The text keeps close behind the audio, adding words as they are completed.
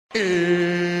It's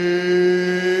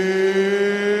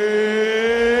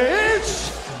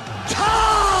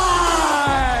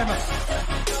time!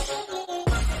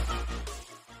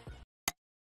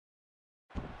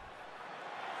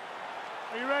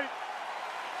 Are you ready?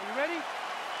 Are you ready?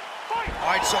 Fight! All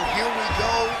right, so here we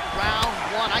go, round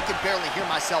one. I can barely hear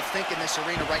myself think in this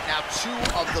arena right now. Two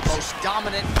of the most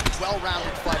dominant,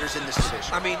 well-rounded fighters in this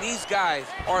division. I mean, these guys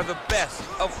are the best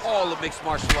of all of mixed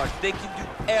martial arts. They can do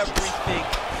everything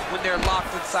when they're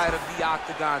locked inside of the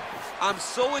octagon. I'm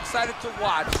so excited to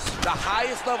watch the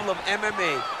highest level of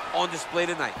MMA on display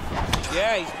tonight.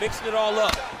 Yeah, he's mixing it all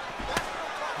up.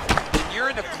 When you're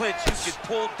in the clinch, you can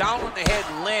pull down on the head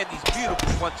and land these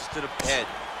beautiful punches to the head.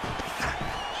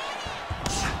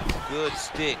 Good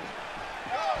stick.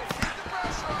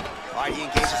 All right, he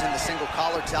engages in the single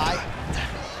collar tie.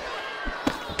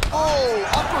 Oh,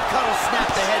 uppercut will snap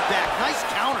the head back. Nice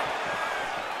counter.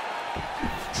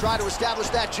 Try to establish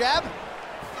that jab.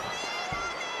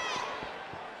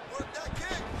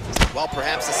 Well,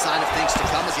 perhaps a sign of things to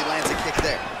come as he lands a kick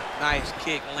there. Nice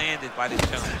kick landed by the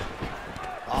gentleman.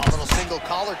 Oh, a little single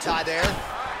collar tie there.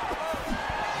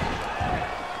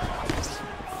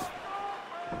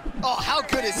 Oh, how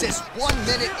good is this? 1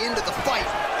 minute into the fight,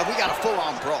 and we got a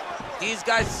full-on brawl. These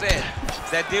guys said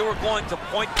that they were going to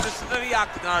point this into the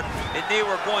octagon and they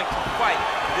were going to fight.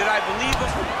 Did I believe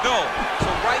them? No. So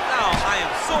right now, I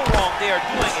am so wrong. They are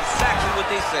doing exactly what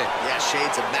they said. Yeah,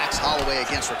 shades of Max Holloway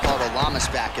against Ricardo Lamas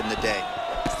back in the day.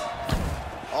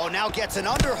 Oh, now gets an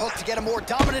underhook to get a more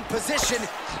dominant position.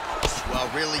 Well,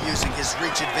 really using his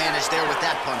reach advantage there with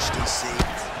that punch, DC.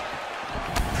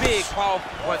 Big,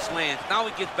 powerful punch lands. Now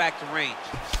he gets back to range.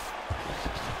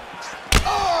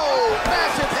 Oh,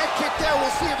 massive head kick there. We'll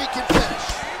see if he can finish.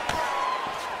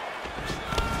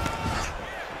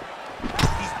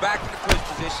 He's back in the clinch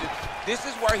position. This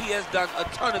is where he has done a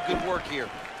ton of good work here.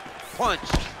 Punch,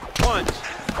 punch,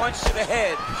 punch to the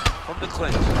head from the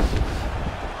clinch.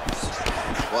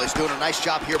 Well, he's doing a nice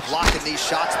job here blocking these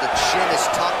shots. The chin is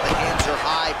tucked, the hands are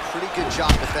high. Pretty good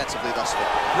job defensively thus far.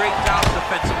 Great job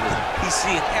defensively. He's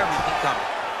seeing everything coming.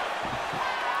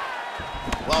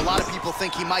 Well, a lot of people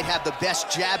think he might have the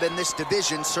best jab in this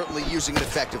division, certainly using it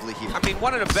effectively here. I mean,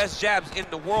 one of the best jabs in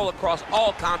the world across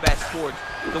all combat sports.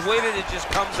 The way that it just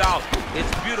comes out, it's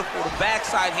beautiful. The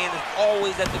backside hand is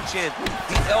always at the chin.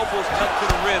 The elbows tucked to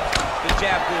the ribs. The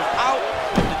jab goes out,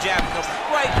 the jab comes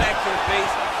right back to the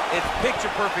face. It's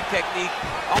picture-perfect technique,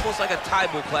 almost like a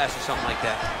Taibo class or something like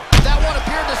that. That one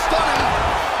appeared to stun him.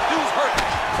 Dude's hurt.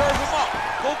 Serve him up.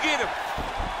 Go get him.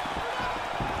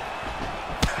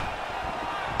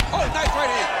 Oh, nice right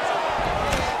hand.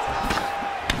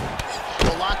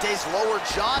 Villante's lower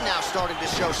jaw now starting to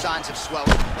show signs of swelling.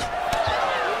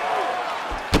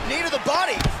 Knee to the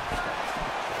body.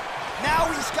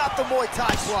 Now he's got the Muay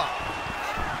Thai slump.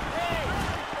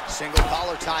 Single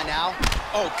collar tie now.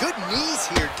 Oh, good knees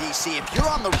here, DC. If you're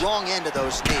on the wrong end of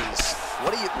those knees,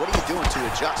 what are you doing to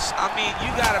adjust? I mean,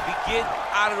 you gotta be getting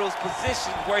out of those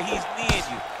positions where he's kneeing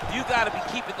you. You gotta be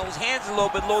keeping those hands a little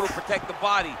bit low to protect the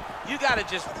body. You gotta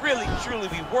just really, truly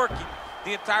be working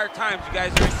the entire time you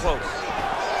guys are in close.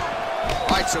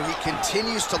 All right, so he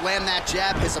continues to land that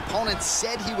jab. His opponent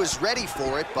said he was ready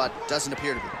for it, but doesn't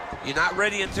appear to be. You're not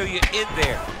ready until you're in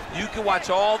there. You can watch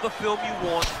all the film you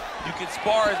want. You can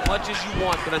spar as much as you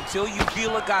want, but until you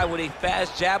feel a guy with a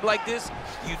fast jab like this,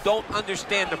 you don't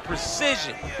understand the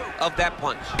precision of that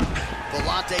punch.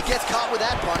 Villante gets caught with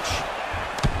that punch.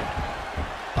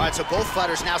 All right, so both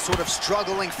fighters now sort of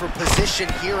struggling for position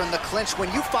here in the clinch.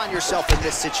 When you find yourself in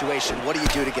this situation, what do you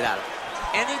do to get out of it?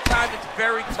 Anytime it's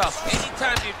very tough,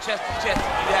 anytime you're chest to chest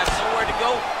and you have nowhere to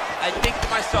go, I think to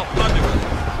myself, underhook.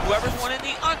 Whoever's winning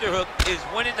the underhook is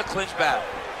winning the clinch battle.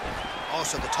 Oh,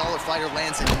 so the taller fighter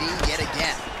lands a knee yet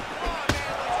again.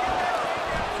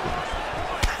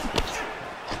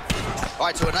 All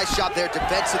right, so a nice job there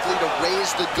defensively to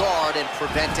raise the guard and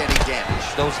prevent any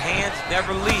damage. Those hands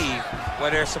never leave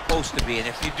where they're supposed to be, and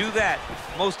if you do that,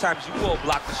 most times you will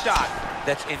block the shot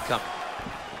that's incoming.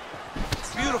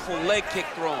 Beautiful leg kick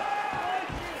thrown.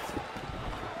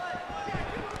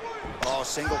 Oh,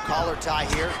 single collar tie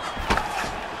here.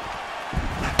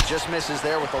 Just misses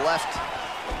there with the left.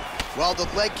 Well, the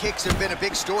leg kicks have been a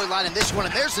big storyline in this one,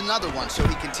 and there's another one. So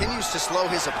he continues to slow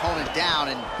his opponent down,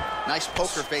 and nice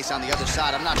poker face on the other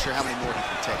side. I'm not sure how many more he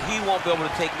can take. He won't be able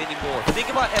to take many more.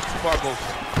 Think about Edson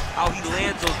Barbosa, how he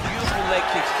lands those beautiful leg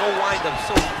kicks, go wind up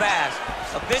so fast.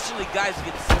 Eventually, guys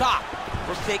get stopped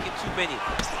from taking too many.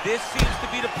 This seems to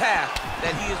be the path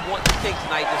that he is wanting to take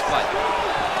tonight in this fight.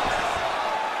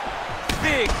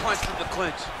 Big punch from the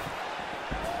clinch.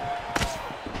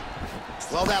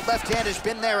 Well, that left hand has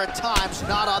been there at times,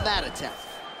 not on that attempt.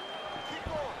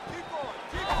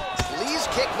 Lee's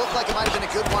kick looked like it might have been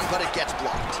a good one, but it gets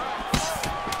blocked.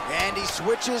 And he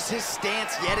switches his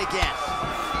stance yet again.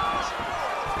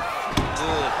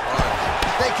 Good.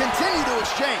 They continue to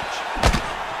exchange.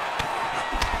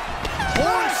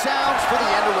 Horn sounds for the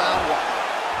end of round one.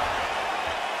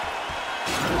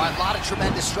 All right, a lot of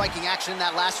tremendous striking action in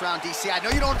that last round, DC. I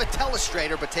know you don't have a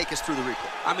telestrator, but take us through the replay.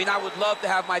 I mean, I would love to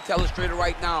have my telestrator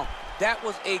right now. That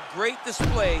was a great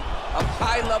display of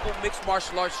high-level mixed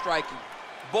martial arts striking.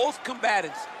 Both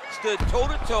combatants stood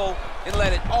toe-to-toe and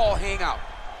let it all hang out.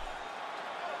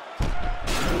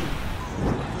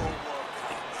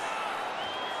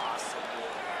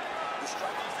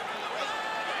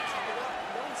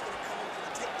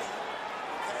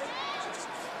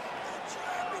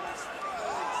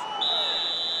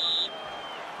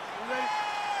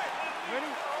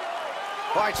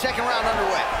 All right, second round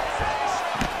underway.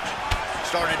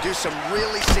 Starting to do some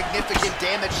really significant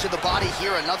damage to the body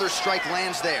here. Another strike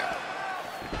lands there.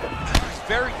 He's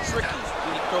very tricky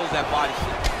when he throws that body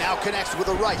shot. Now connects with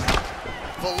a right.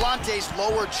 Villante's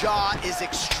lower jaw is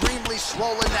extremely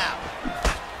swollen now.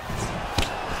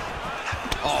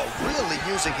 Oh, really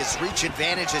using his reach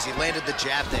advantage as he landed the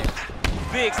jab there.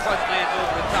 Big punch lands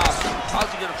over the top. How's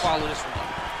he gonna follow this one up?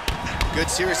 Good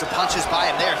series of punches by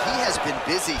him there. He has been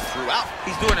busy throughout.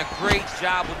 He's doing a great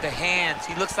job with the hands.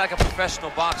 He looks like a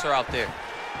professional boxer out there.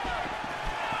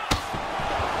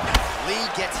 Lee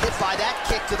gets hit by that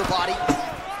kick to the body.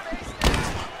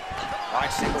 All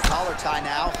right, single collar tie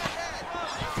now.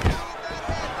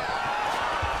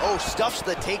 Oh, stuffs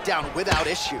the takedown without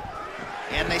issue.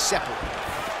 And they separate.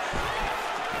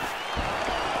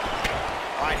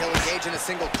 All right, he'll engage in a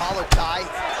single collar tie.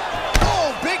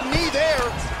 Oh, big knee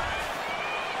there.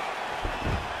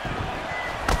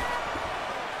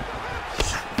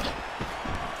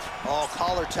 Oh,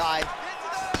 collar tie.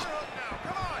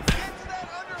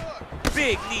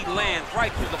 Big knee lands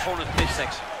right through the opponent's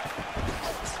midsection.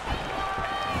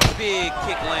 Big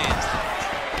kick lands.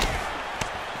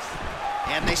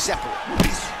 And they separate.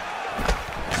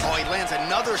 Oh, he lands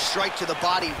another strike to the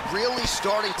body, really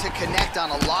starting to connect on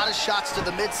a lot of shots to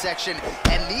the midsection,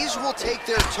 and these will take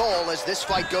their toll as this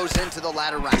fight goes into the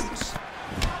latter rounds.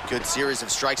 Good series of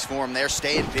strikes for him there,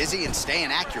 staying busy and staying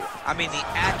accurate. I mean, the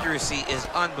accuracy is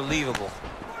unbelievable.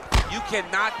 You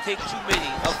cannot take too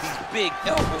many of these big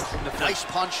elbows from the Nice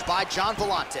punch by Gian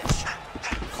Villante.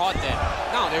 Caught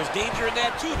that. Now, there's danger in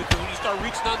that, too, because when you start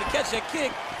reaching down to catch that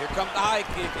kick, here comes the high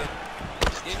kick, and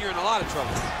then you're in a lot of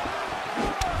trouble.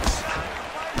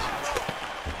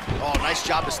 Oh, nice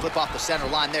job to slip off the center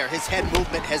line there. His head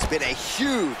movement has been a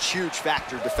huge, huge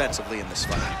factor defensively in this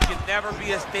fight. You can never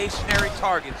be a stationary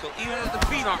target, so even if the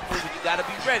feet aren't moving, you gotta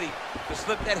be ready to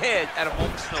slip that head at a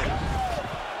moment's notice.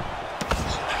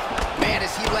 Man,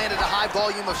 as he landed a high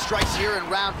volume of strikes here in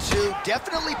round two,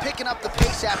 definitely picking up the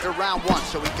pace after round one.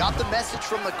 So he got the message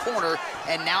from the corner,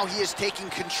 and now he is taking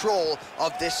control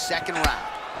of this second round.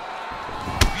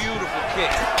 Beautiful kick.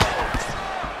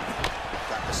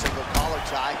 Got the single collar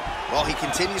tie. Well, he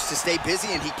continues to stay busy,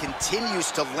 and he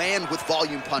continues to land with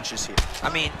volume punches here. I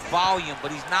mean, volume,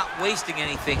 but he's not wasting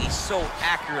anything. He's so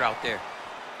accurate out there.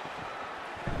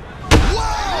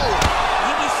 Whoa!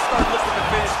 He needs to start looking to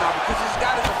finish now because he's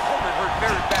got his opponent hurt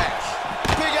very bad.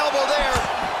 Big elbow there.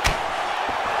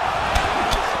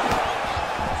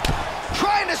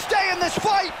 Trying to stay in this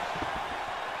fight.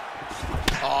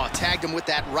 Oh, tagged him with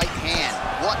that right hand.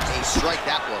 What a strike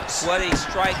that was. What a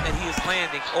strike that he is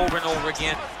landing over and over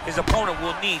again. His opponent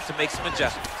will need to make some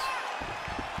adjustments.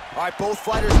 All right, both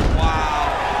fighters. Wow,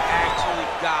 actually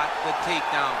got the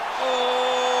takedown.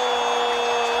 Oh!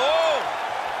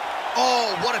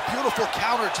 Oh, what a beautiful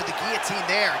counter to the guillotine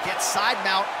there. Gets side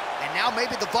mount, and now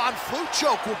maybe the Von Flue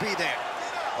choke will be there.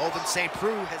 Ovince St.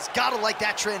 Preux has got to like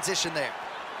that transition there.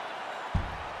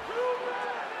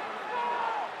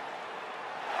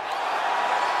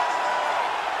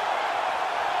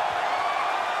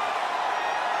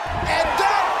 And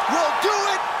that will do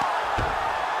it.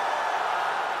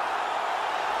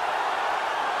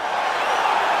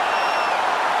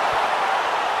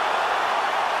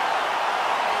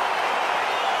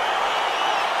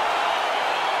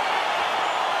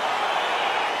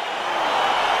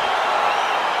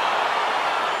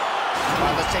 All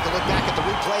right, let's take a look back at the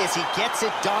replay as he gets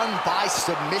it done by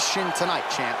submission tonight,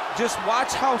 champ. Just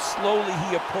watch how slowly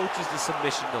he approaches the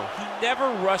submission, though. He never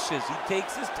rushes. He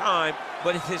takes his time,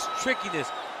 but it's his trickiness.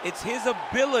 It's his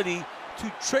ability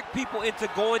to trick people into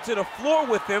going to the floor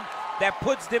with him that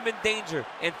puts them in danger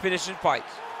and finishing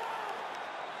fights.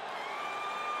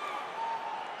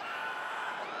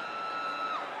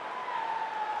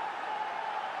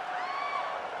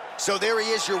 So there he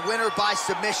is, your winner by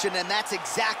submission, and that's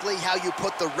exactly how you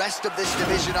put the rest of this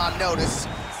division on notice.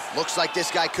 Looks like this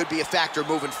guy could be a factor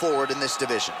moving forward in this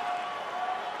division.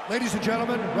 Ladies and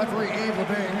gentlemen, referee Yves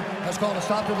Levine has called a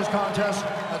stop to this contest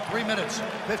at 3 minutes,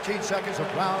 15 seconds of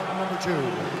round number 2.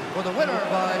 For the winner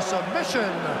by submission,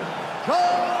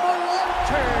 Gian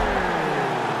Villante.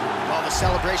 Well, the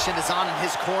celebration is on in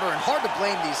his corner, and hard to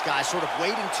blame these guys, sort of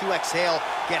waiting to exhale,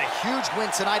 get a huge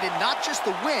win tonight, and not just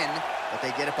the win, but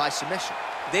they get it by submission.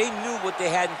 They knew what they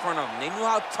had in front of them. They knew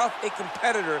how tough a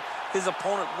competitor his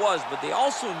opponent was, but they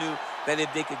also knew that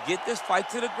if they could get this fight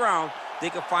to the ground, they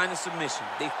could find a submission.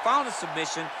 They found a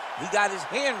submission. He got his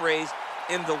hand raised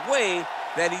in the way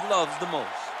that he loves the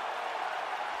most.